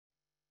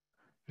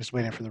Just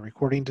waiting for the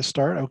recording to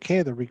start.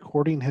 Okay, the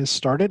recording has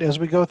started. As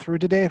we go through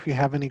today, if you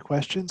have any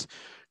questions,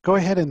 go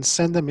ahead and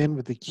send them in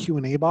with the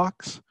Q&A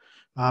box.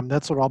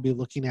 That's what I'll be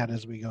looking at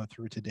as we go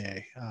through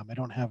today. I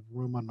don't have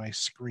room on my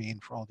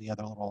screen for all the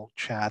other little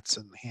chats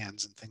and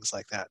hands and things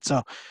like that.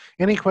 So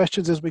any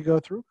questions as we go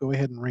through, go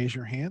ahead and raise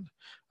your hand.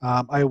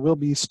 I will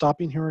be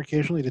stopping here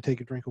occasionally to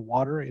take a drink of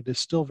water. It is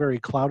still very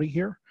cloudy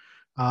here.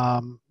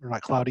 Or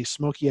not cloudy,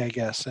 smoky, I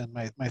guess, and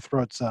my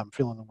throat's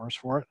feeling the worse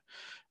for it.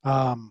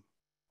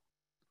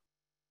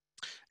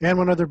 And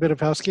one other bit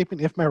of housekeeping,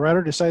 if my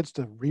router decides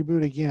to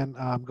reboot again,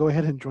 go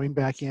ahead and join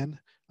back in.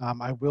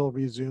 I will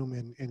resume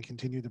and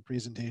continue the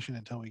presentation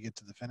until we get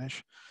to the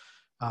finish.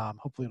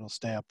 Hopefully it'll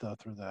stay up though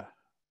through the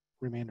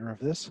remainder of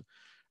this.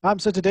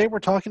 So today we're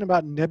talking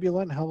about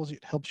Nebula and how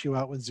it helps you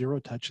out with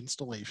zero-touch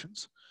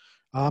installations.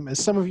 As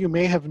some of you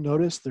may have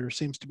noticed, there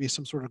seems to be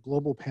some sort of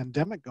global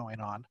pandemic going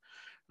on,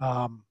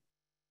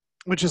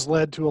 which has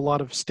led to a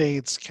lot of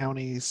states,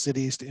 counties,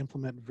 cities to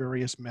implement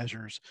various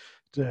measures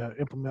to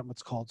implement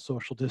what's called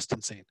social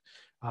distancing,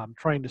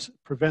 trying to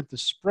prevent the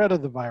spread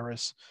of the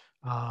virus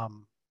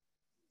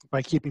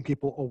by keeping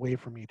people away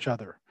from each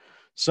other.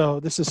 So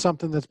this is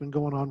something that's been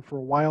going on for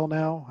a while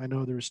now. I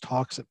know there's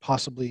talks that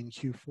possibly in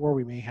Q4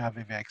 we may have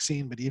a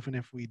vaccine, but even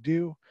if we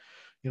do,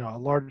 a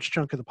large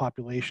chunk of the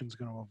population is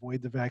going to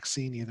avoid the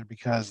vaccine either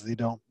because they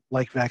don't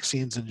like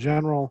vaccines in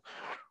general,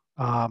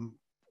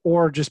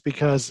 or just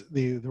because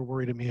they're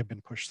worried it may have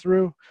been pushed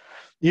through.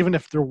 Even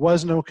if there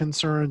was no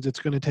concerns, it's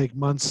going to take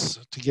months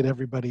to get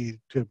everybody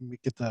to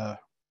get the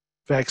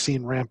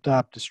vaccine ramped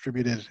up,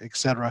 distributed,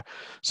 etc.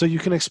 So you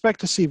can expect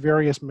to see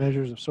various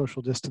measures of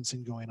social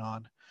distancing going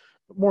on.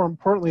 But more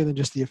importantly than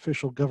just the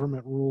official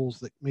government rules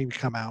that maybe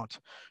come out,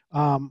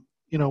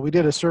 we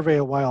did a survey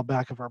a while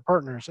back of our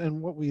partners,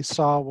 and what we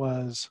saw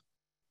was,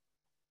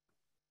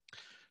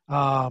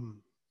 hold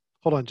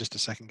on just a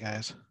second,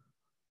 guys.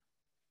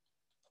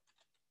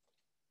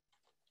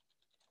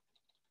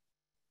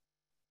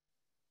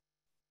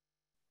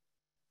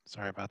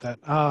 Sorry about that.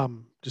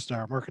 Just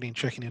our marketing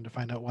checking in to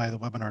find out why the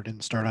webinar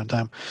didn't start on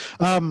time.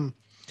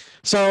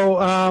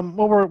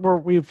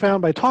 What we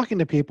found by talking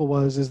to people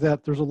is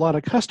that there's a lot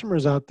of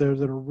customers out there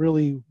that are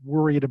really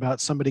worried about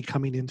somebody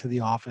coming into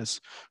the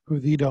office who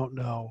they don't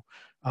know,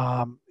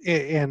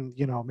 and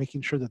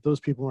making sure that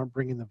those people aren't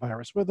bringing the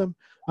virus with them.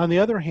 On the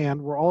other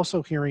hand, we're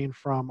also hearing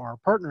from our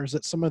partners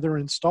that some of their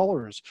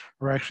installers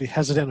are actually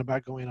hesitant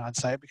about going on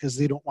site because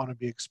they don't want to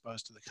be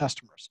exposed to the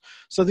customers.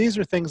 So these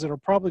are things that are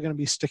probably going to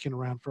be sticking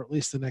around for at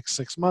least the next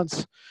 6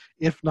 months,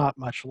 if not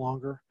much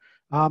longer.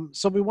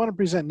 So we want to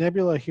present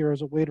Nebula here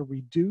as a way to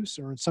reduce,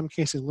 or in some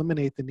cases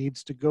eliminate, the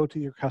needs to go to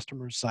your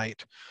customer's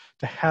site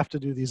to have to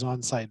do these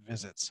on-site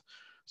visits.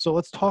 So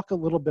let's talk a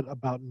little bit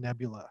about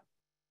Nebula.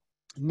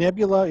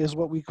 Nebula is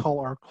what we call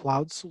our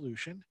cloud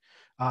solution.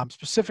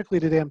 Specifically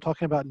today, I'm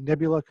talking about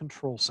Nebula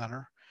Control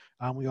Center.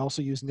 We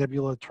also use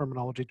Nebula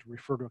terminology to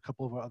refer to a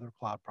couple of other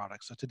cloud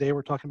products. So today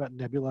we're talking about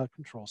Nebula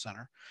Control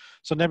Center.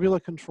 So Nebula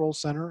Control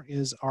Center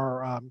is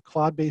our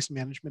cloud-based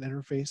management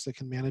interface that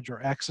can manage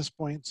our access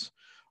points,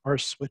 our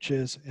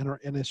switches, and our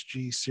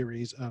NSG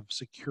series of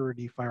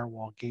security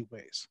firewall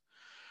gateways.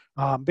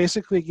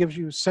 Basically, it gives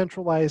you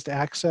centralized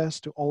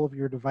access to all of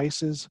your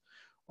devices,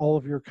 all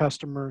of your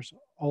customers,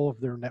 all of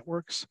their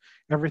networks.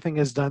 Everything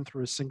is done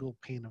through a single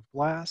pane of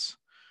glass.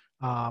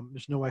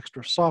 There's no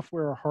extra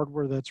software or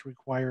hardware that's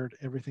required.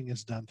 Everything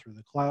is done through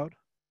the cloud.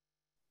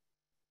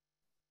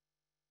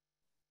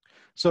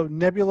 So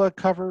Nebula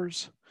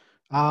covers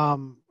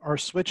our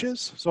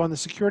switches. So on the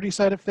security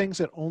side of things,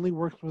 it only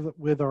works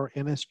with our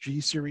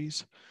NSG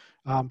series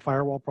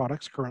firewall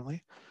products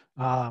currently.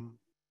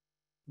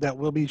 That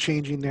will be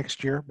changing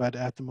next year, but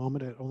at the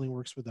moment it only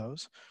works with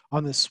those.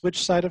 On the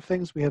switch side of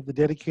things, we have the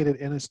dedicated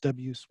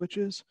NSW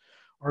switches,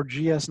 our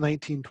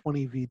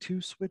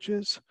GS1920V2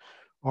 switches,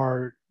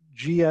 our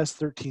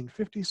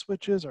GS1350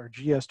 switches, our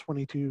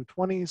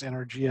GS2220s, and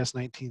our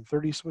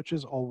GS1930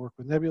 switches all work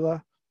with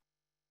Nebula.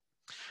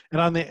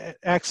 And on the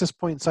access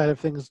point side of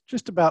things,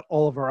 just about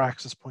all of our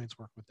access points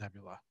work with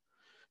Nebula.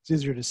 It's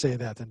easier to say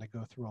that than to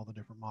go through all the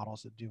different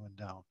models that do and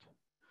don't.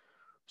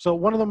 So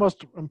one of the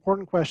most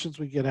important questions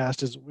we get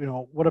asked is,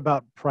 what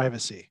about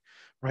privacy,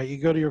 right? You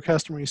go to your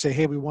customer, you say,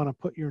 hey, we want to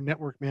put your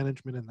network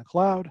management in the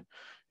cloud,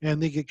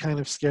 and they get kind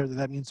of scared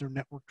that means their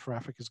network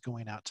traffic is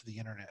going out to the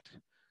internet.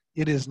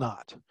 It is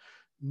not.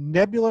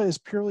 Nebula is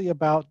purely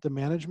about the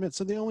management,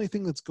 so the only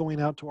thing that's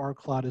going out to our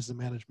cloud is the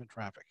management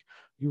traffic.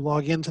 You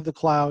log into the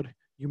cloud,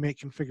 you make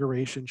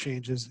configuration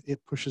changes, it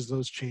pushes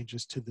those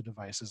changes to the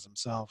devices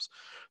themselves.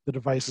 The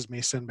devices may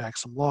send back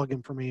some log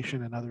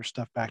information and other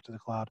stuff back to the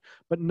cloud,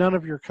 but none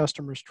of your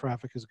customers'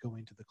 traffic is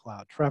going to the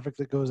cloud. Traffic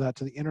that goes out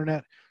to the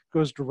internet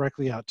goes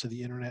directly out to the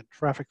internet.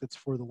 Traffic that's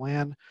for the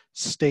LAN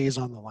stays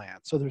on the LAN.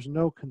 So there's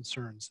no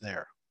concerns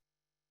there.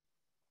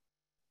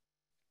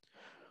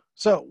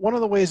 So one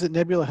of the ways that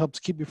Nebula helps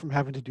keep you from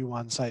having to do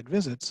on-site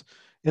visits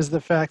is the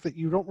fact that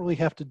you don't really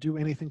have to do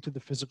anything to the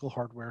physical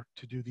hardware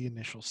to do the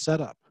initial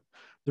setup.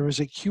 There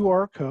is a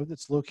QR code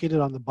that's located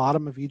on the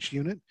bottom of each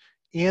unit.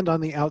 and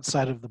on the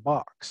outside of the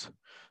box.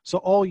 So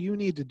all you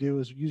need to do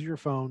is use your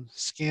phone,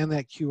 scan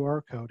that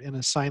QR code, and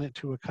assign it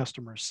to a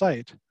customer's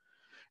site.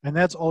 And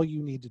that's all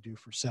you need to do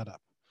for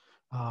setup.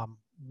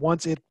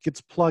 Once it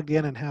gets plugged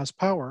in and has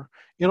power,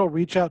 it'll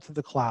reach out to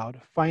the cloud,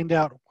 find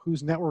out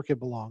whose network it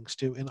belongs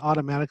to, and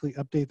automatically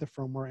update the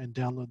firmware and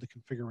download the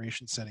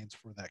configuration settings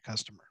for that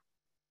customer.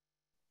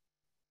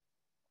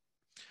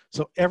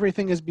 So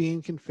everything is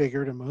being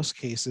configured in most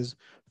cases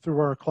through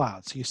our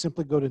cloud. So you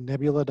simply go to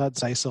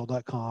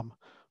nebula.zyxel.com,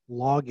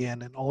 log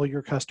in, and all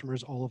your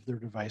customers, all of their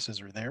devices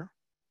are there.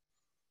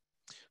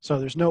 So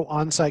there's no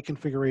on-site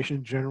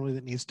configuration generally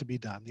that needs to be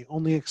done. The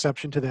only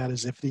exception to that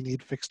is if they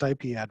need fixed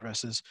IP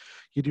addresses.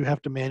 You do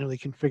have to manually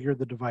configure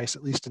the device,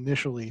 at least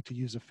initially, to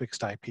use a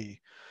fixed IP.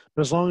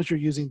 But as long as you're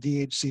using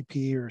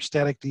DHCP or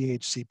static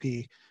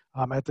DHCP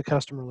at the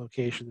customer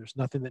location, there's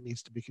nothing that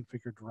needs to be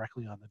configured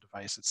directly on the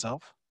device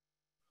itself.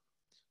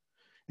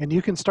 And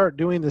you can start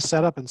doing the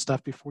setup and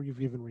stuff before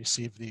you've even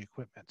received the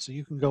equipment. So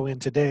you can go in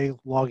today,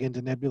 log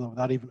into Nebula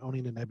without even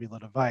owning a Nebula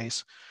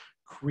device,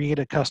 create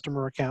a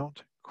customer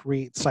account,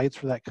 create sites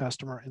for that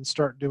customer, and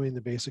start doing the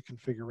basic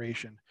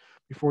configuration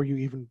before you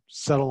even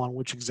settle on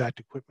which exact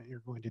equipment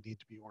you're going to need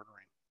to be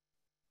ordering.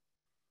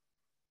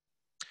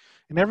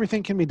 And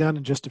everything can be done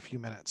in just a few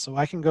minutes. So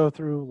I can go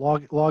through,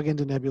 log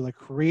into Nebula,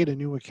 create a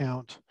new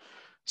account,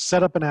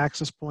 set up an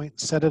access point,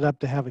 set it up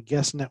to have a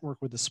guest network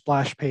with a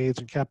splash page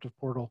and captive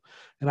portal,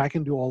 and I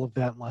can do all of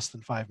that in less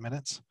than 5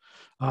 minutes.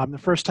 The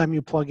first time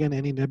you plug in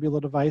any Nebula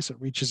device, it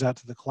reaches out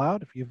to the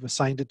cloud. If you've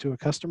assigned it to a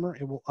customer,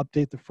 it will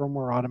update the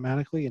firmware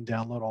automatically and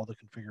download all the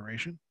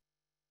configuration.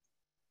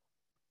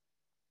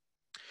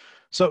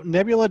 So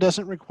Nebula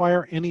doesn't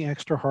require any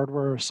extra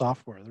hardware or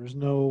software. There's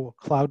no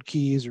cloud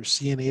keys or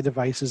CNA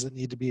devices that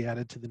need to be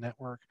added to the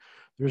network.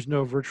 There's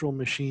no virtual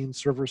machine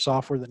server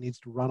software that needs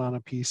to run on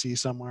a PC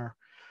somewhere.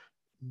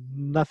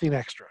 Nothing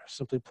extra.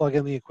 Simply plug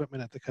in the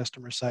equipment at the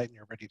customer site and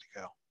you're ready to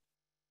go.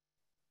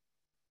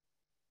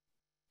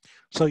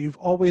 So you've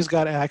always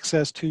got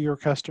access to your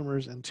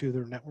customers and to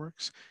their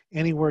networks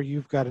anywhere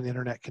you've got an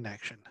internet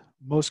connection.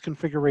 Most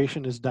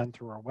configuration is done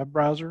through our web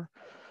browser.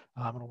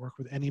 It'll work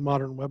with any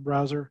modern web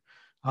browser.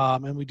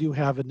 And we do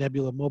have a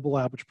Nebula mobile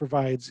app, which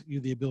provides you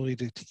the ability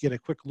to get a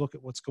quick look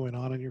at what's going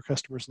on in your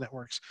customers'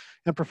 networks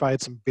and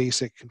provide some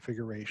basic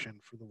configuration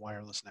for the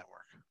wireless network.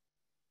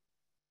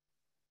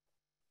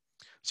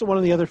 So one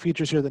of the other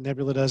features here that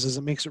Nebula does is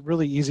it makes it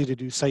really easy to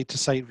do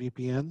site-to-site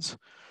VPNs.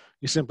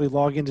 You simply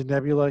log into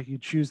Nebula, you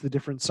choose the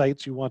different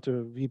sites you want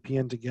to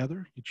VPN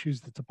together, you choose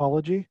the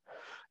topology,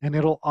 and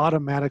it'll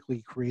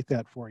automatically create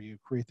that for you,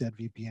 create that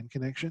VPN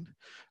connection.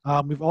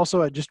 We've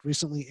also just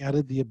recently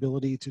added the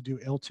ability to do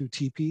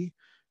L2TP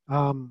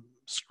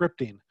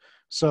scripting.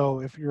 So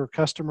if your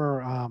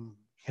customer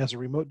has a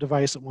remote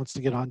device that wants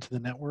to get onto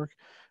the network,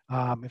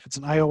 if it's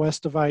an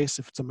iOS device,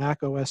 if it's a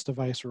Mac OS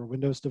device or a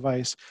Windows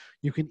device,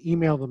 you can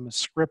email them a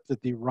script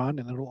that they run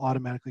and it'll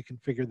automatically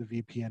configure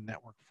the VPN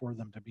network for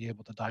them to be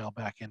able to dial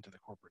back into the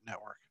corporate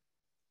network.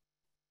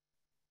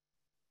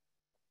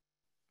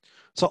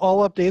 So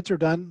all updates are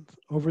done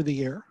over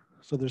the air.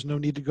 So there's no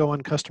need to go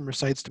on customer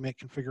sites to make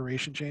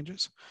configuration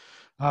changes.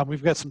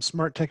 We've got some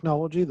smart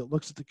technology that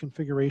looks at the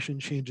configuration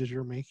changes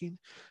you're making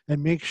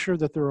and makes sure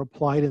that they're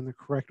applied in the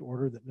correct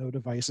order, that no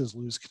devices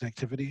lose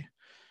connectivity.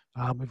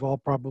 We've all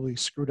probably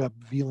screwed up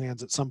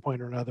VLANs at some point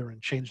or another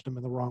and changed them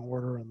in the wrong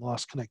order and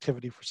lost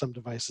connectivity for some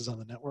devices on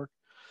the network.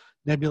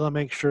 Nebula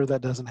makes sure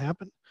that doesn't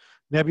happen.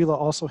 Nebula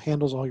also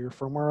handles all your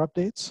firmware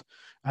updates,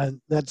 and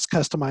that's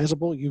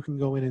customizable. You can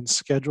go in and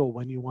schedule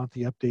when you want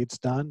the updates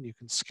done. You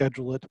can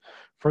schedule it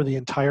for the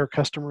entire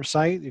customer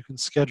site. You can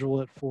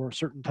schedule it for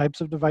certain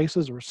types of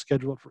devices or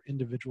schedule it for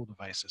individual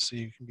devices. So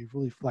you can be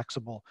really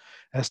flexible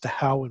as to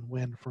how and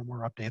when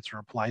firmware updates are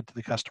applied to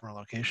the customer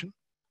location.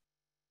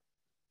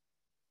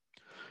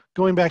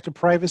 Going back to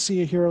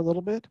privacy here a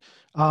little bit,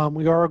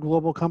 we are a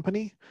global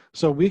company,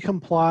 so we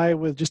comply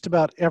with just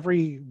about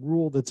every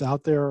rule that's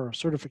out there or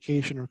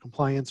certification or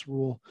compliance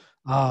rule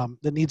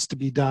that needs to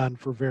be done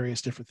for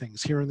various different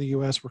things. Here in the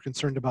US, we're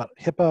concerned about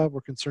HIPAA, we're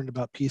concerned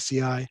about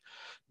PCI,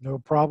 no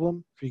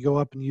problem. If you go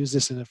up and use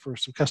this for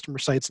some customer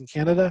sites in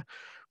Canada,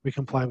 we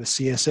comply with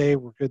CSA,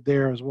 we're good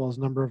there, as well as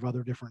a number of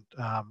other different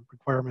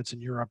requirements in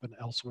Europe and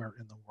elsewhere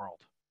in the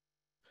world.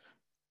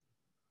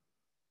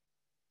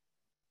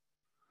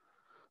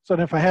 So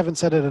if I haven't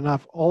said it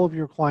enough, all of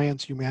your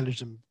clients, you manage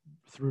them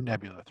through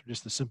Nebula, through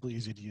just the simple,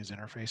 easy to use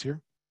interface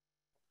here.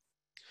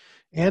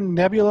 And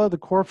Nebula, the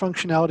core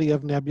functionality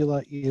of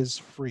Nebula is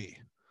free.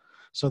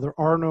 So there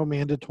are no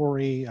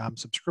mandatory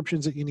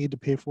subscriptions that you need to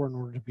pay for in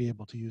order to be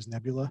able to use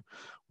Nebula.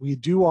 We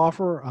do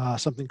offer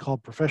something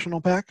called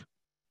Professional Pack,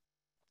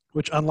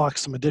 which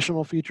unlocks some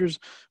additional features,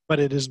 but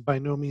it is by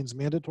no means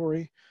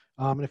mandatory.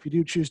 And if you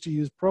do choose to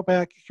use Pro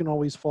Pack, you can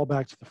always fall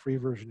back to the free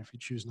version if you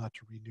choose not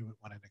to renew it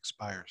when it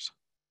expires.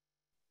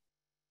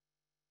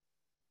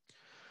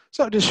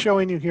 So just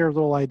showing you here a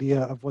little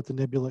idea of what the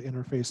Nebula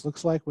interface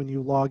looks like when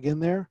you log in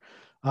there.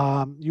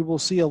 You will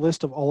see a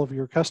list of all of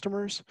your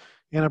customers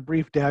and a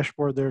brief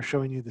dashboard there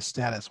showing you the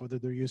status, whether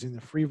they're using the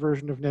free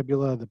version of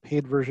Nebula, the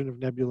paid version of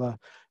Nebula,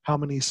 how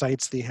many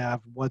sites they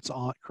have, what's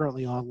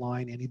currently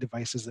online, any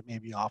devices that may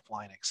be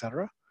offline,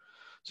 etc.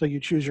 So you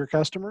choose your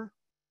customer,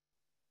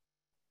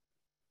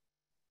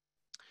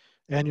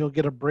 and you'll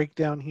get a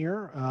breakdown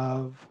here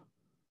of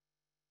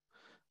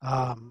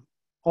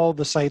all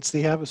the sites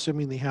they have,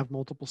 assuming they have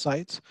multiple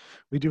sites.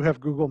 We do have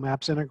Google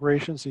Maps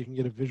integration, so you can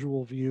get a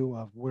visual view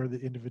of where the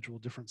individual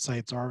different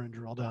sites are and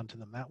drill down to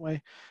them that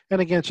way. And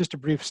again, it's just a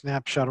brief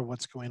snapshot of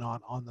what's going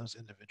on those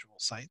individual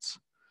sites.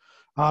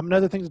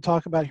 Another thing to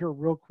talk about here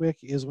real quick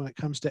is when it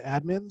comes to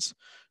admins.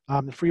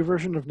 The free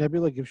version of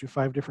Nebula gives you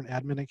 5 different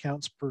admin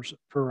accounts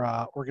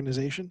per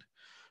organization.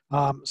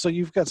 So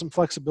you've got some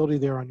flexibility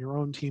there on your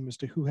own team as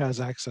to who has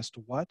access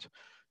to what.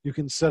 You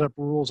can set up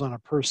rules on a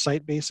per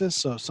site basis.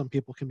 So some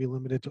people can be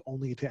limited to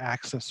only to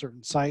access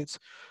certain sites.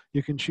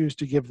 You can choose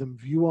to give them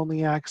view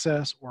only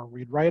access or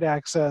read write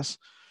access.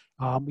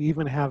 We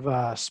even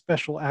have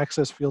special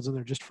access fields in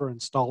there just for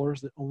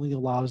installers that only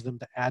allows them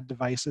to add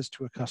devices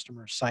to a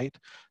customer's site,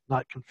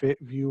 not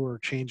view or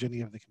change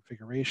any of the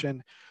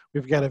configuration.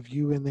 We've got a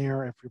view in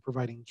there if you're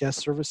providing guest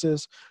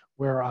services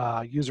where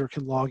a user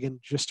can log in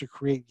just to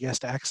create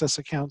guest access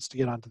accounts to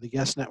get onto the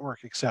guest network,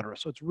 et cetera.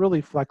 So it's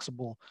really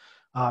flexible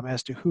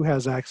as to who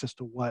has access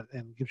to what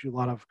and gives you a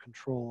lot of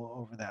control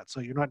over that.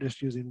 So you're not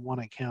just using one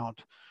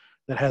account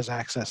that has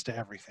access to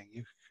everything.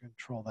 You can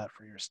control that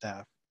for your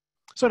staff.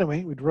 So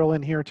anyway, we drill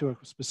in here to a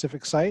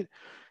specific site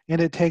and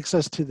it takes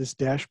us to this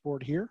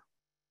dashboard here.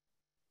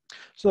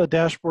 So the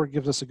dashboard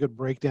gives us a good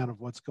breakdown of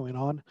what's going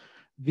on.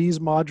 These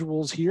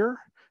modules here,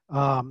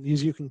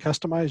 these you can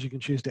customize. You can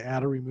choose to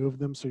add or remove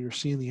them. So you're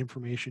seeing the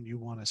information you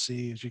want to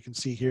see. As you can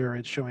see here,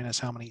 it's showing us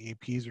how many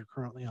APs are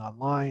currently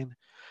online,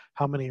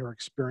 how many are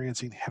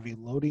experiencing heavy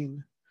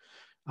loading,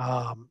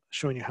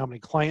 showing you how many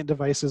client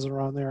devices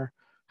are on there,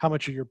 how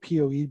much of your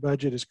PoE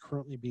budget is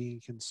currently being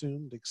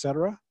consumed,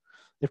 etc.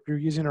 If you're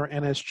using our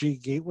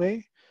NSG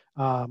gateway,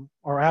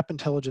 our app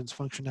intelligence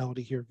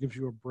functionality here gives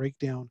you a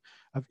breakdown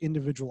of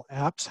individual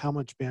apps, how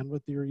much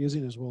bandwidth you're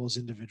using, as well as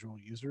individual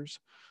users.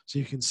 So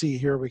you can see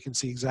here, we can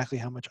see exactly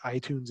how much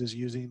iTunes is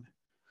using,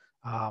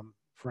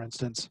 for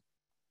instance.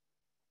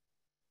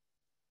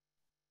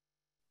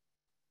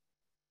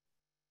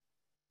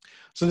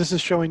 So this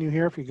is showing you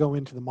here, if you go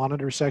into the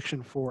monitor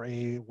section for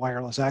a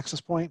wireless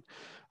access point,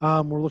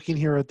 we're looking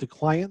here at the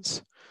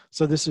clients.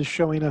 So this is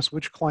showing us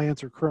which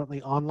clients are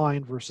currently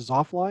online versus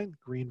offline,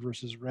 green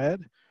versus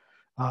red,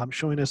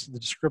 showing us the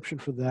description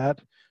for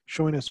that,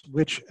 showing us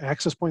which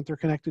access point they're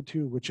connected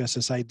to, which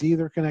SSID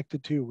they're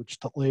connected to, which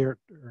layer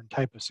or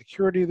type of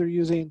security they're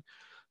using,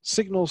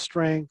 signal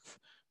strength,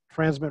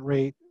 transmit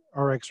rate,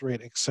 RX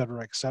rate, et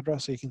cetera, et cetera.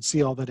 So you can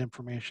see all that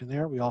information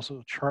there. We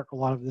also chart a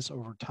lot of this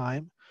over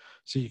time,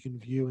 so you can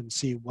view and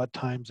see what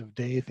times of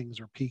day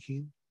things are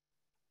peaking.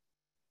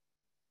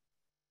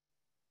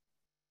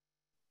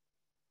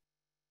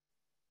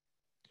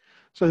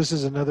 So this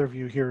is another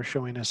view here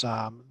showing us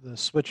the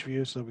switch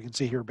view. So we can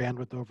see here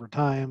bandwidth over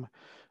time,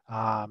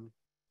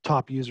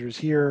 top users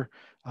here,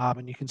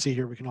 and you can see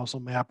here we can also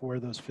map where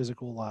those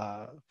physical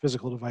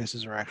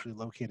devices are actually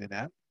located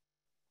at.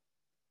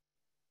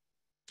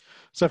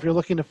 So if you're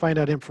looking to find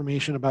out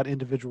information about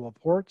individual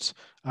ports,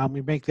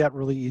 we make that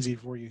really easy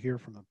for you here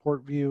from the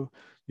port view.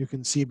 You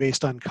can see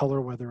based on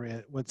color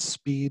what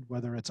speed,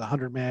 whether it's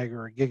 100 meg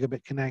or a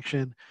gigabit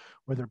connection,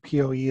 whether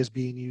PoE is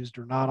being used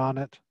or not on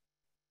it.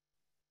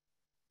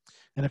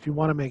 And if you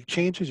want to make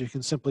changes, you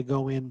can simply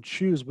go in,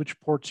 choose which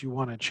ports you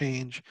want to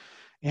change,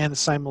 and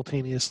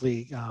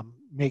simultaneously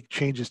make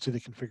changes to the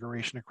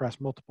configuration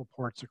across multiple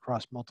ports,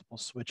 across multiple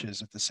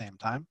switches at the same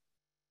time.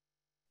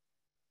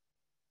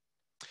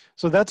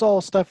 So that's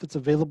all stuff that's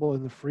available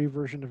in the free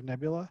version of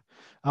Nebula.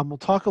 We'll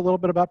talk a little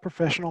bit about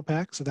Professional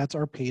Pack. So that's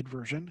our paid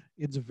version.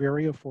 It's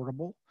very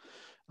affordable.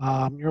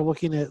 You're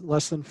looking at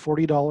less than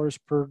 $40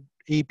 per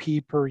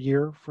AP per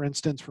year, for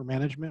instance, for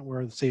management,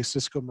 where say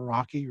Cisco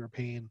Meraki, you're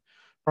paying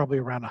probably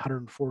around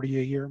 140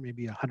 a year,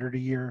 maybe 100 a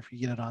year if you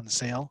get it on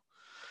sale.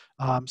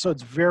 So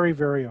it's very,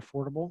 very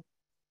affordable.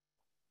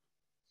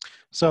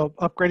 So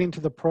upgrading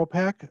to the Pro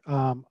Pack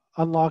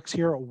unlocks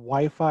here a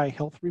Wi-Fi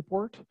health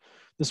report.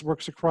 This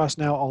works across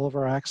now all of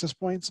our access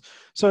points.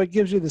 So it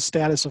gives you the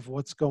status of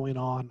what's going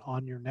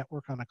on your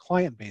network on a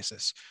client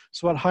basis.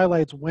 So it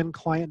highlights when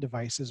client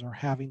devices are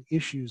having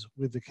issues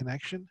with the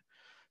connection.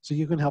 So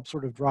you can help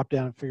sort of drop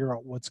down and figure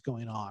out what's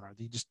going on. Are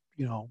they just,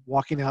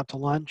 walking out to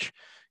lunch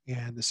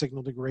and the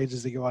signal degrades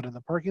as they go out in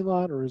the parking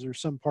lot, or is there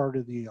some part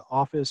of the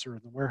office or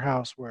in the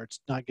warehouse where it's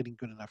not getting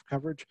good enough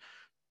coverage?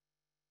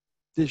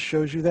 This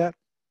shows you that.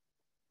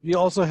 You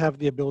also have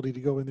the ability to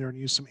go in there and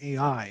use some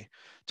AI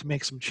to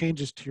make some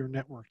changes to your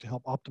network to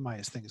help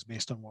optimize things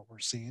based on what we're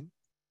seeing.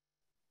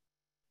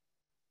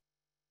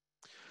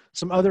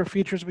 Some other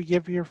features we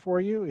give here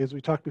for you is we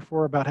talked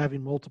before about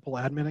having multiple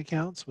admin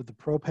accounts. With the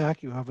Pro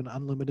Pack, you have an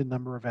unlimited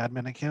number of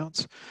admin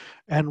accounts.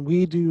 And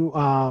we do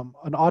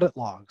an audit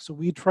log. So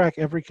we track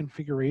every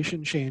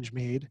configuration change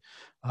made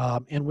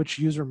and which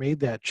user made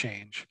that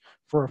change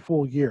for a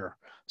full year.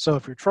 So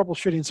if you're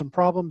troubleshooting some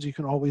problems, you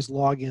can always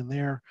log in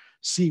there,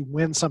 see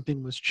when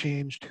something was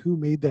changed, who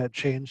made that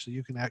change, so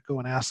you can go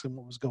and ask them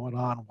what was going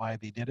on, why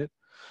they did it.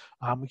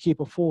 We keep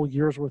a full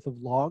year's worth of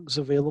logs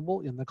available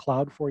in the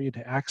cloud for you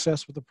to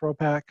access with the Pro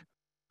Pack.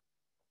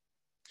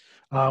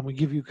 We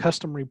give you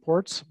custom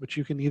reports, which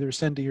you can either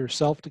send to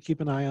yourself to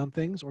keep an eye on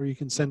things, or you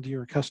can send to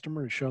your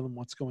customer to show them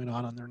what's going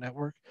on their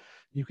network.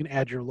 You can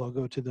add your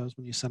logo to those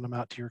when you send them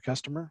out to your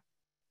customer.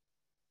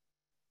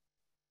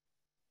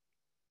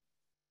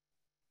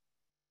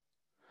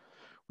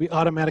 We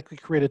automatically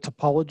create a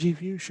topology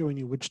view showing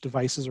you which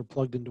devices are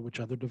plugged into which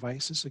other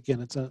devices.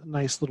 Again, it's a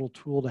nice little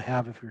tool to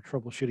have if you're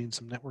troubleshooting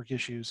some network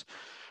issues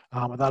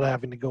without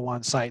having to go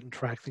on site and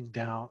track things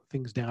down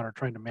or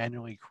trying to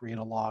manually create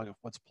a log of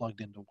what's plugged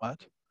into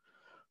what.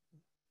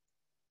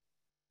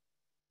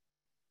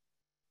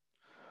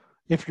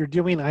 If you're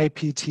doing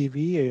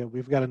IPTV,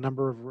 we've got a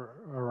number of,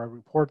 or a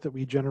report that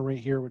we generate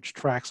here which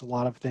tracks a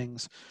lot of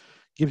things,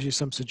 gives you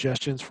some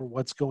suggestions for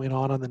what's going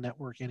on the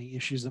network, any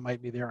issues that might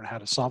be there, and how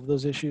to solve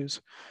those issues.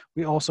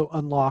 We also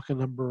unlock a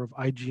number of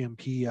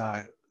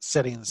IGMP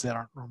settings that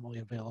aren't normally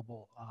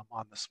available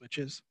on the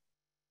switches.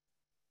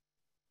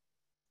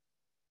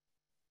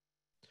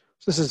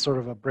 So this is sort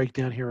of a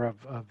breakdown here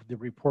of the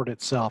report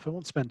itself. I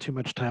won't spend too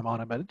much time on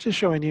it, but it's just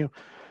showing you,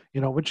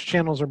 which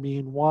channels are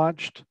being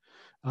watched.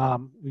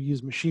 We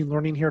use machine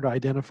learning here to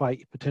identify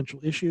potential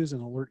issues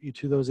and alert you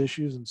to those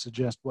issues and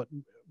suggest what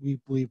we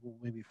believe will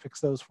maybe fix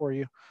those for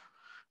you.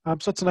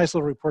 So it's a nice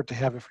little report to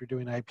have if you're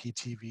doing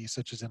IPTV,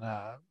 such as in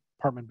a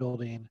apartment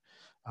building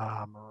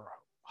or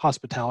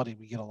hospitality.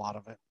 We get a lot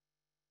of it.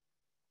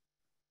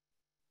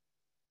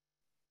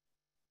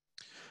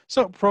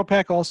 So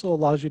ProPack also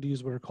allows you to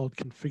use what are called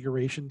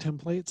configuration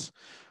templates.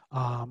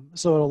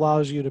 So it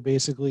allows you to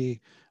basically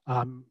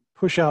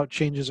push out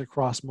changes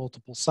across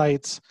multiple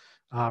sites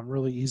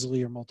really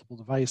easily or multiple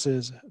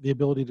devices. The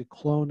ability to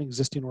clone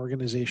existing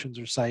organizations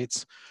or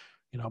sites.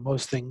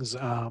 Most things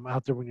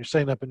out there when you're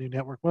setting up a new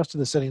network, most of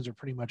the settings are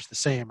pretty much the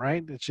same,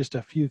 right? It's just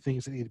a few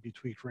things that need to be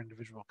tweaked for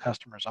individual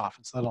customers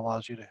often. So that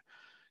allows you to,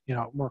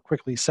 more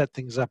quickly set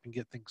things up and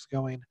get things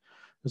going,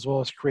 as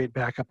well as create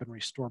backup and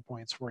restore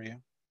points for you.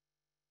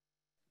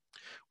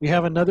 We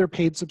have another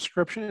paid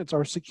subscription. It's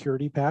our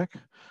security pack.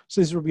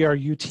 So these will be our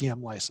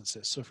UTM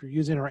licenses. So if you're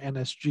using our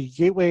NSG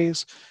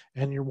gateways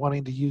and you're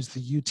wanting to use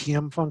the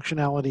UTM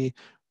functionality,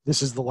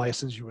 this is the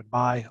license you would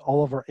buy.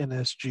 All of our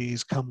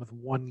NSGs come with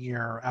 1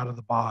 year out of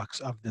the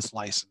box of this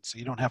license. So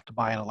you don't have to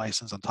buy a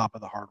license on top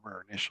of the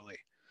hardware initially.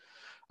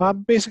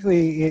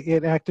 Basically,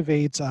 it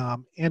activates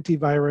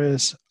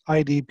antivirus,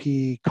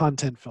 IDP,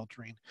 content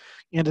filtering,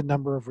 and a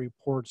number of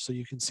reports so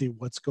you can see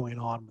what's going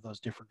on with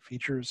those different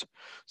features.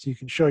 So you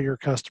can show your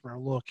customer,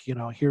 look,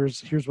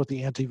 here's what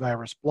the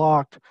antivirus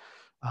blocked.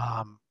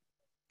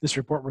 This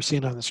report we're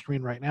seeing on the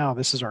screen right now,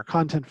 this is our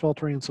content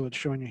filtering. So it's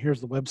showing you,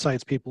 here's the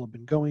websites people have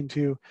been going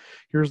to.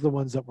 Here's the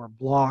ones that were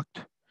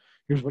blocked.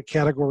 Here's what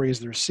categories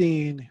they're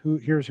seeing.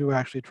 Here's who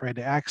actually tried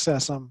to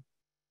access them.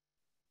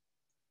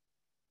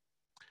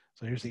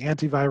 So here's the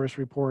antivirus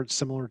report,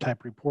 similar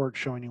type report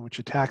showing you which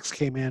attacks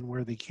came in,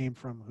 where they came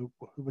from,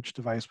 which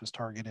device was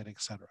targeted,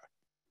 etc.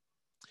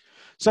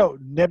 So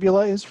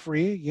Nebula is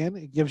free. Again,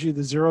 it gives you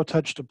the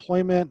zero-touch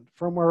deployment,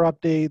 firmware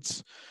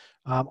updates,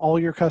 all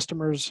your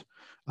customers.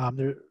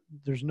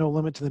 There's no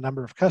limit to the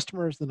number of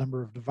customers, the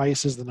number of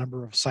devices, the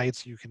number of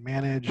sites you can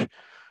manage.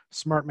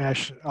 Smart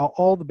Mesh,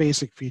 all the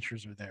basic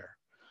features are there.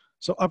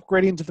 So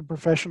upgrading to the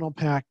professional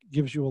pack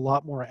gives you a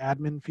lot more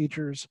admin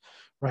features,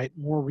 right?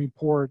 More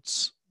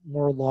reports,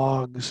 more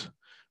logs,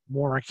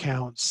 more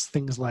accounts,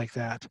 things like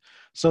that.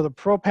 So the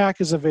Pro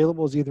Pack is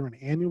available as either an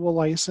annual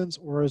license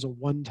or as a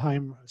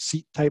one-time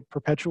seat type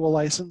perpetual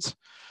license.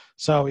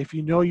 So if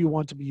you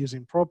want to be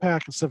using Pro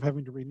Pack, instead of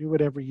having to renew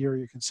it every year,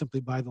 you can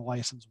simply buy the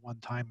license one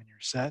time and you're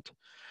set.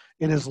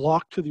 It is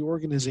locked to the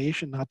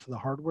organization, not to the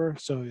hardware.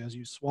 So as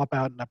you swap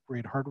out and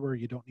upgrade hardware,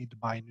 you don't need to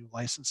buy new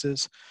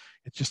licenses.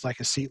 It's just like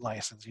a seat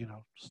license,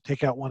 just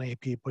take out one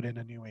AP, put in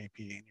a new AP,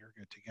 and you're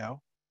good to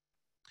go.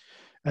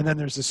 And then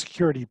there's the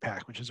security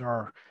pack, which is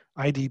our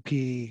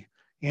IDP,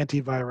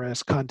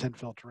 antivirus, content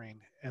filtering,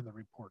 and the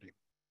reporting.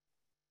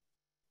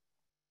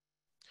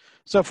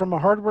 So from a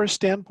hardware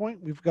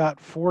standpoint, we've got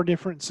 4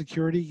 different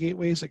security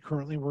gateways that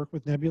currently work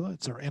with Nebula.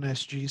 It's our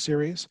NSG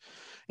series.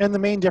 And the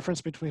main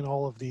difference between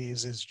all of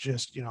these is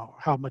just,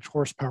 how much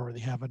horsepower they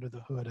have under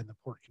the hood and the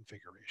port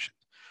configuration.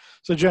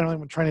 So generally,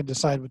 when trying to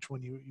decide which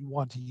one you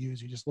want to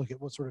use, you just look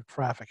at what sort of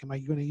traffic. Am I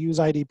going to use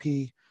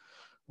IDP?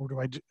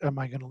 Or am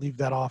I going to leave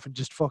that off and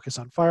just focus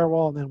on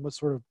firewall? And then what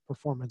sort of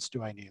performance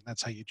do I need?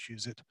 That's how you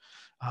choose it.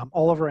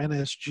 All of our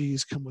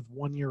NSGs come with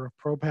 1 year of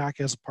Pro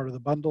Pack as part of the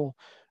bundle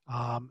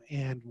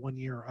and 1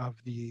 year of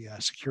the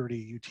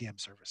security UTM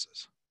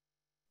services.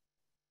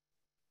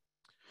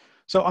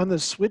 So on the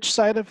switch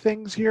side of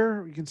things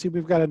here, you can see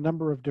we've got a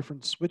number of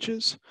different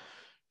switches.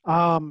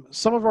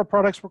 Some of our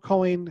products we're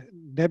calling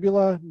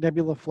Nebula,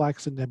 Nebula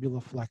Flex, and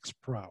Nebula Flex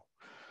Pro.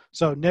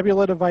 So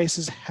Nebula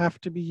devices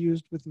have to be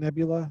used with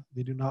Nebula.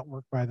 They do not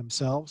work by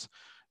themselves.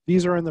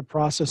 These are in the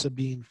process of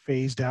being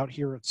phased out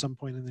here at some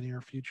point in the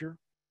near future.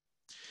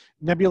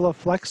 Nebula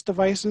Flex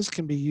devices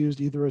can be used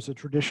either as a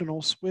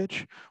traditional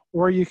switch,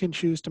 or you can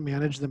choose to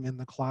manage them in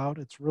the cloud.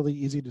 It's really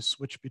easy to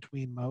switch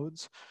between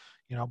modes.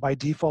 You know, by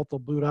default, they'll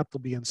boot up, they'll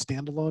be in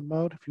standalone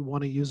mode. If you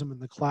want to use them in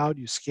the cloud,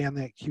 you scan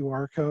that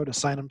QR code,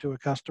 assign them to a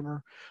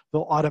customer,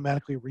 they'll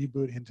automatically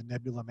reboot into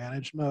Nebula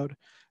managed mode.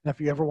 And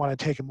if you ever want to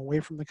take them away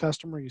from the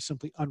customer, you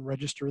simply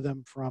unregister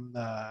them from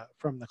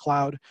the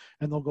cloud,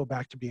 and they'll go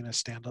back to being a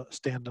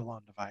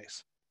standalone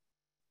device.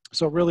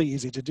 So really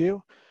easy to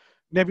do.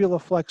 Nebula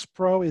Flex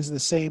Pro is the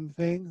same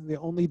thing. The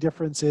only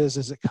difference is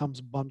it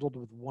comes bundled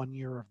with 1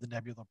 year of the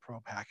Nebula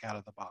Pro Pack out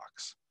of the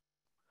box.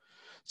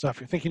 So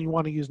if you're thinking you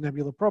want to use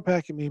Nebula Pro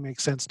Pack, it may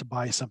make sense to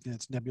buy something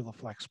that's Nebula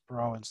Flex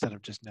Pro instead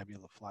of just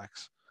Nebula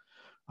Flex.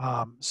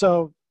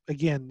 So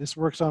again, this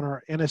works on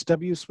our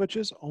NSW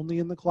switches only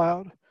in the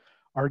cloud,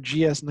 our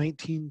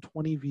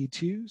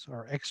GS1920V2s,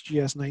 our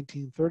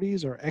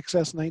XGS1930s, our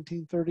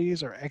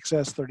XS1930s, our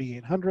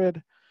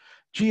XS3800,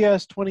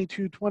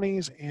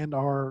 GS2220s, and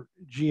our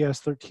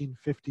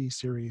GS1350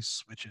 series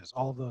switches.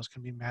 All of those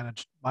can be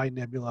managed by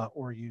Nebula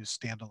or used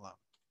standalone.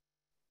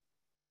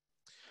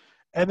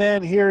 And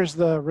then here's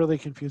the really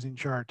confusing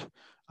chart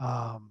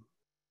of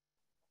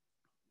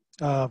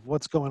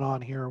what's going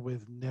on here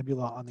with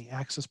Nebula on the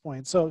access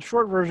point. So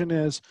short version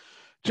is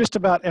just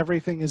about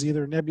everything is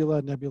either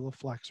Nebula, Nebula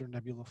Flex, or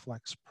Nebula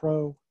Flex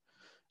Pro.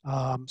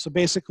 So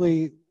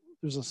basically,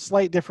 there's a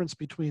slight difference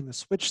between the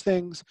switch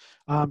things.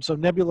 So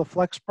Nebula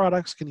Flex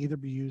products can either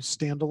be used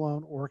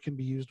standalone or can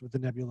be used with the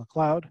Nebula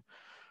Cloud.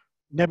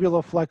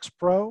 Nebula Flex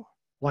Pro,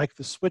 like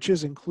the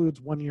switches, includes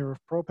 1 year of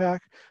Pro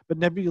Pack, but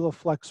Nebula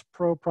Flex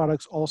Pro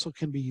products also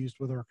can be used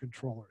with our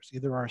controllers,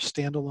 either our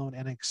standalone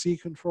NXC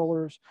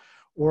controllers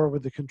or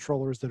with the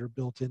controllers that are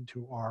built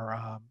into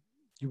our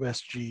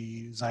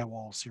USG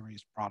Zyxel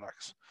series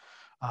products.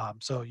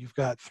 So you've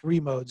got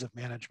 3 modes of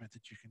management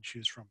that you can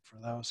choose from for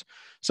those.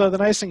 So the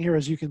nice thing here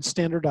is you can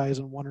standardize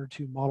on 1 or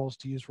 2 models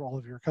to use for all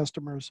of your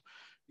customers.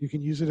 You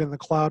can use it in the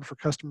cloud for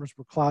customers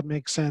where cloud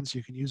makes sense.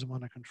 You can use them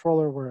on a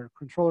controller where a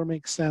controller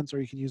makes sense,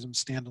 or you can use them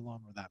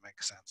standalone where that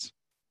makes sense.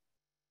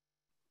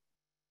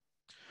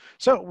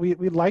 So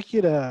we'd like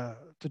you to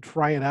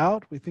try it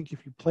out. We think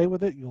if you play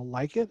with it, you'll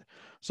like it.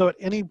 So at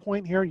any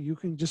point here, you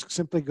can just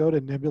simply go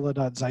to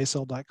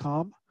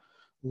nebula.zyxel.com.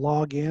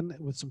 Log in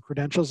with some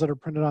credentials that are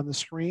printed on the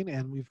screen,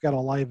 and we've got a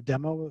live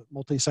demo,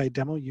 multi-site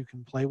demo you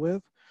can play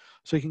with.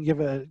 So you can give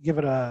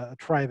it a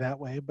try that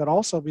way. But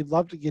also, we'd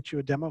love to get you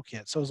a demo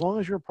kit. So as long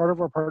as you're part of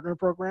our partner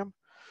program,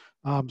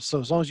 so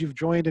as long as you've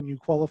joined and you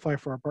qualify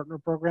for our partner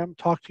program,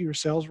 talk to your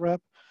sales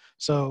rep.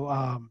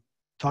 So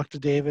talk to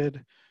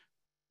David,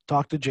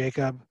 talk to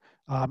Jacob,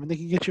 and they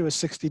can get you a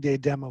 60-day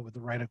demo with the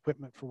right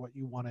equipment for what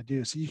you want to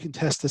do. So you can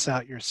test this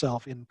out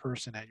yourself in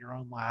person at your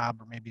own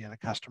lab or maybe at a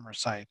customer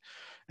site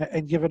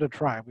and give it a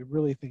try. We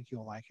really think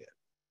you'll like it.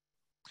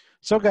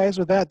 So guys,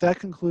 with that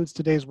concludes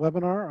today's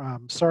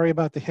webinar. Sorry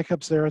about the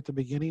hiccups there at the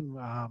beginning.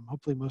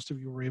 Hopefully most of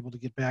you were able to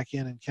get back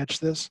in and catch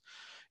this.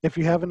 If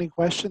you have any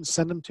questions,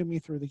 send them to me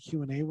through the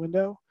Q&A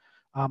window.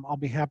 I'll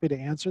be happy to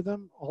answer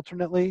them.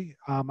 Alternately,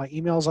 my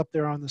email's up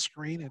there on the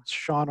screen. It's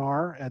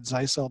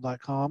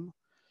shawnr@zyxel.com,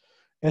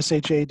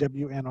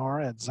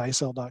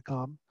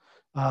 shawnr@zyxel.com.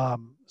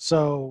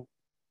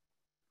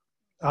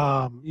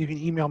 You can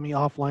email me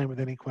offline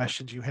with any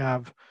questions you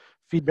have,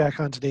 feedback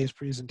on today's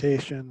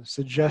presentation,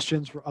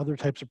 suggestions for other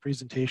types of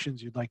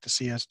presentations you'd like to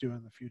see us do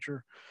in the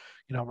future.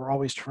 You know, we're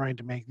always trying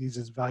to make these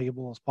as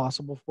valuable as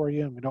possible for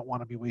you, and we don't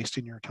want to be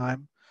wasting your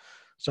time.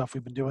 So if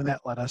we've been doing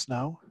that, let us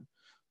know.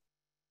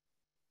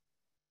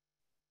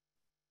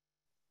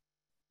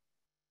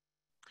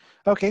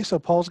 Okay, so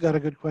Paul's got a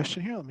good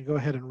question here. Let me go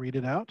ahead and read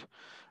it out.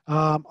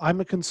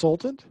 I'm a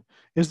consultant.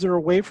 Is there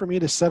a way for me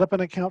to set up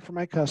an account for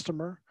my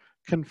customer,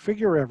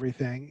 configure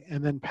everything,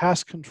 and then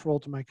pass control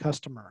to my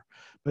customer,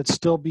 but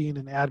still being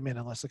an admin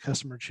unless the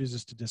customer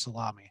chooses to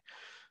disallow me?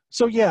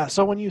 So yeah,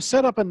 so when you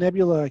set up a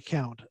Nebula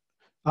account,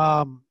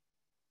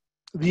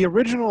 the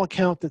original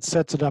account that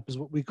sets it up is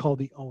what we call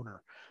the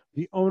owner.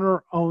 The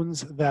owner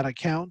owns that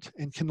account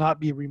and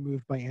cannot be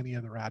removed by any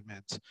other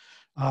admins.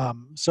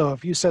 So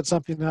if you set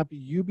something up,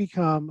 you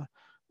become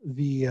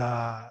the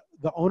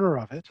owner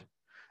of it,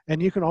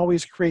 and you can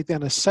always create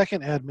then a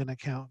second admin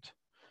account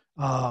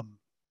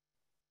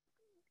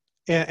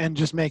and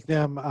just make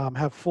them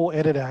have full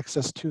edit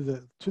access to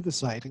the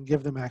site and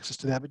give them access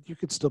to that, but you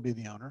could still be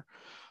the owner.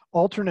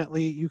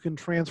 Alternately, you can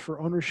transfer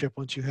ownership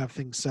once you have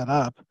things set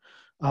up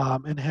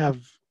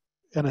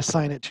and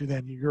assign it to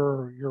then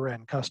your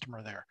end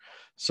customer there.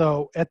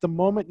 So at the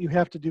moment, you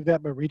have to do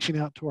that by reaching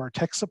out to our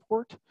tech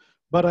support.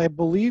 But I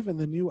believe in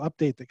the new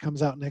update that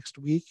comes out next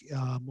week,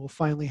 we'll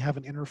finally have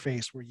an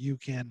interface where you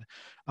can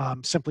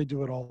simply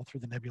do it all through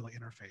the Nebula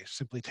interface.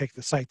 Simply take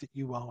the site that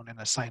you own and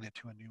assign it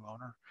to a new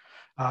owner.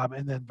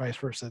 And then vice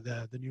versa,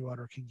 the new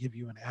owner can give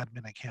you an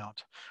admin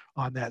account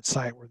on that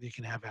site where they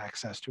can have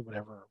access to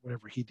whatever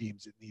he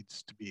deems it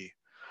needs to be.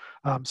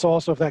 So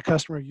also if that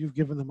customer, you've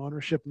given them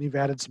ownership and you've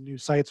added some new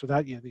sites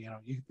without you,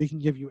 they can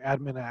give you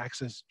admin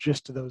access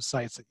just to those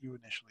sites that you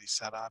initially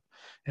set up.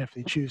 And if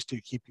they choose to,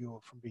 keep you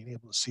from being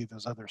able to see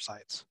those other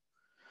sites.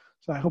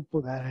 So I hope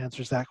that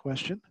answers that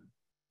question.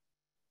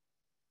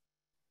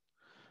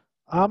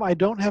 I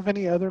don't have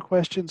any other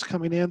questions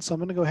coming in, so I'm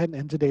going to go ahead and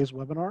end today's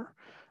webinar.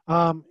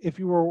 If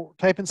you were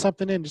typing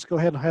something in, just go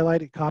ahead and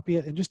highlight it, copy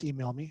it, and just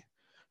email me.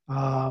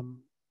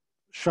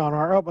 Sean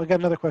R. Oh, I got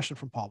another question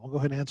from Paul. We'll go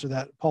ahead and answer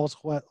that. Paul's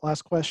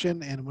last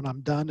question, and when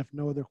I'm done, if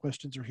no other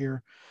questions are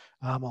here,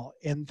 I'll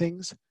end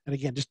things. And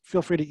again, just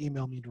feel free to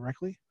email me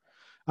directly.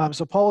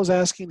 So Paul is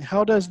asking,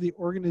 how does the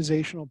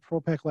organizational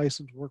ProPak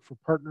license work for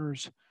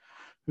partners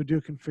who do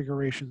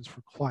configurations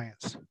for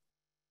clients?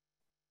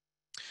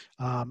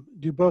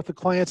 Do both the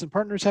clients and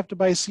partners have to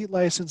buy seat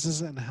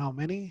licenses, and how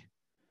many?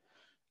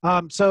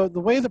 So the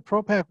way the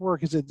ProPak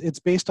work is it's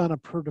based on a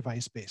per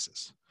device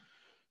basis.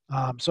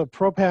 So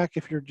ProPak,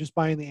 if you're just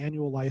buying the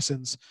annual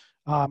license,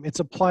 it's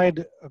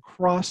applied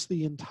across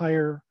the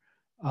entire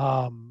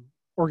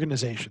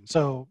organization.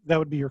 So that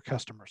would be your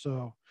customer.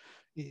 So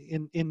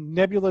in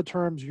Nebula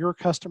terms, your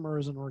customer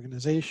is an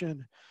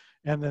organization,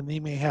 and then they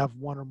may have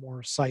one or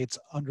more sites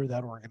under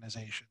that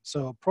organization.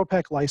 So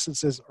ProPak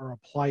licenses are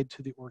applied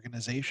to the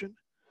organization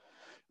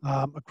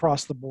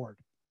across the board.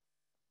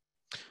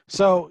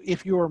 So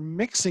if you are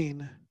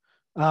mixing,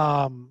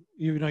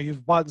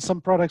 you've bought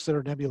some products that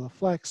are Nebula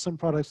Flex, some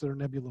products that are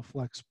Nebula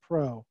Flex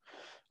Pro,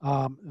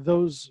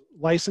 those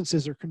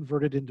licenses are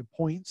converted into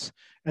points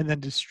and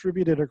then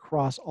distributed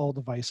across all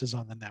devices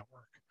on the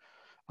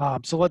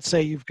network. So let's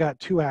say you've got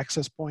 2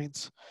 access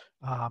points.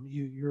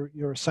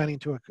 You're assigning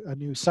to a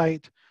new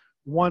site.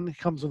 One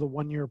comes with a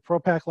 1-year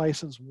ProPak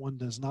license, one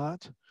does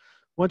not.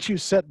 Once you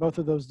set both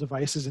of those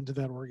devices into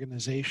that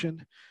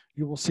organization,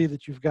 you will see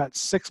that you've got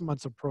 6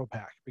 months of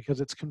ProPak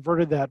because it's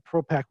converted that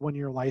ProPak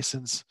 1-year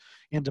license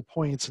into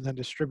points and then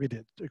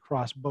distributed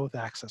across both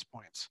access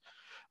points.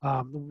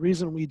 The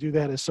reason we do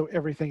that is so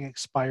everything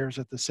expires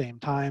at the same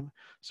time.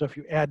 So if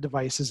you add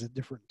devices at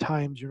different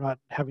times, you're not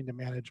having to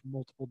manage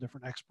multiple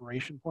different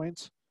expiration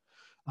points.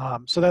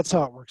 So that's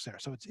how it works there.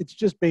 So it's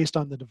just based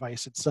on the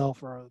device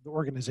itself or the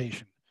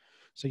organization.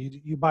 So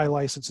you buy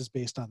licenses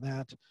based on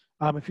that.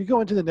 If you go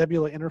into the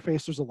Nebula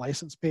interface, there's a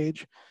license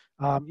page.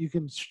 You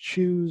can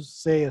choose,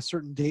 say, a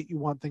certain date you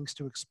want things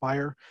to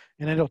expire,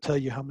 and it'll tell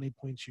you how many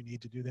points you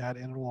need to do that,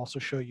 and it'll also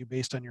show you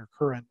based on your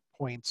current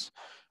points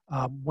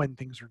when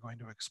things are going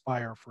to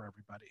expire for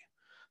everybody.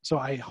 So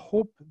I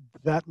hope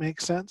that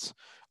makes sense.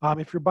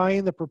 If you're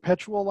buying the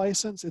perpetual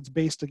license, it's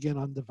based again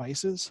on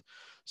devices.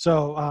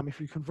 So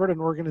if you convert an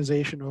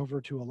organization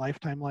over to a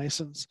lifetime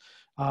license,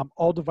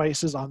 all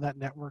devices on that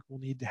network will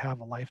need to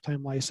have a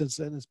lifetime license,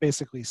 and it's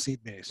basically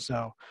seat-based.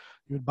 So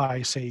you would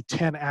buy, say,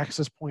 10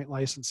 access point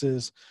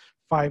licenses,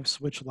 5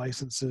 switch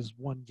licenses,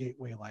 1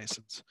 gateway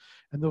license,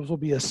 and those will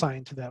be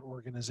assigned to that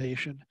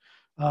organization.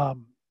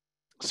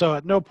 So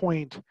at no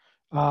point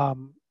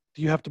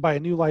do you have to buy a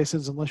new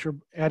license unless you're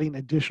adding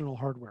additional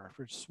hardware. If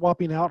you're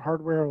swapping out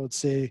hardware, let's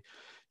say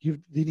you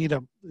need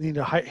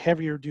a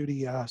heavier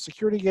duty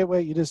security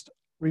gateway, you just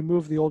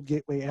remove the old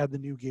gateway, add the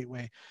new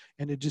gateway,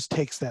 and it just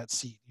takes that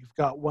seat. You've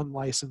got 1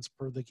 license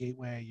per the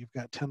gateway. You've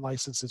got 10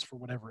 licenses for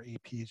whatever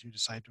APs you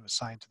decide to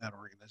assign to that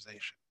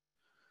organization.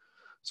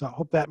 So I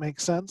hope that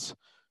makes sense.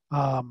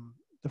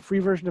 The free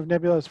version of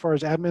Nebula, as far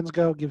as admins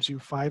go, gives you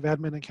 5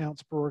 admin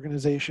accounts per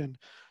organization.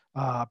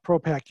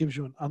 ProPak gives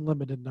you an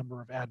unlimited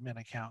number of admin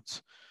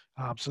accounts.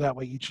 So that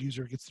way each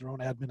user gets their own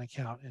admin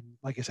account. And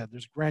like I said,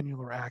 there's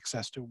granular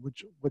access to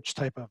which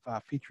type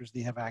of features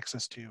they have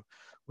access to,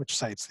 which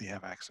sites they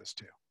have access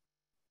to.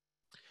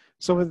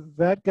 So with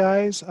that,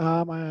 guys,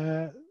 I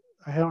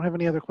don't have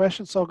any other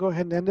questions, so I'll go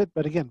ahead and end it.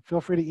 But again, feel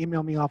free to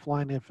email me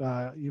offline if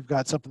you've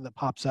got something that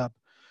pops up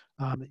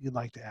that you'd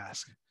like to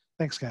ask.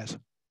 Thanks, guys.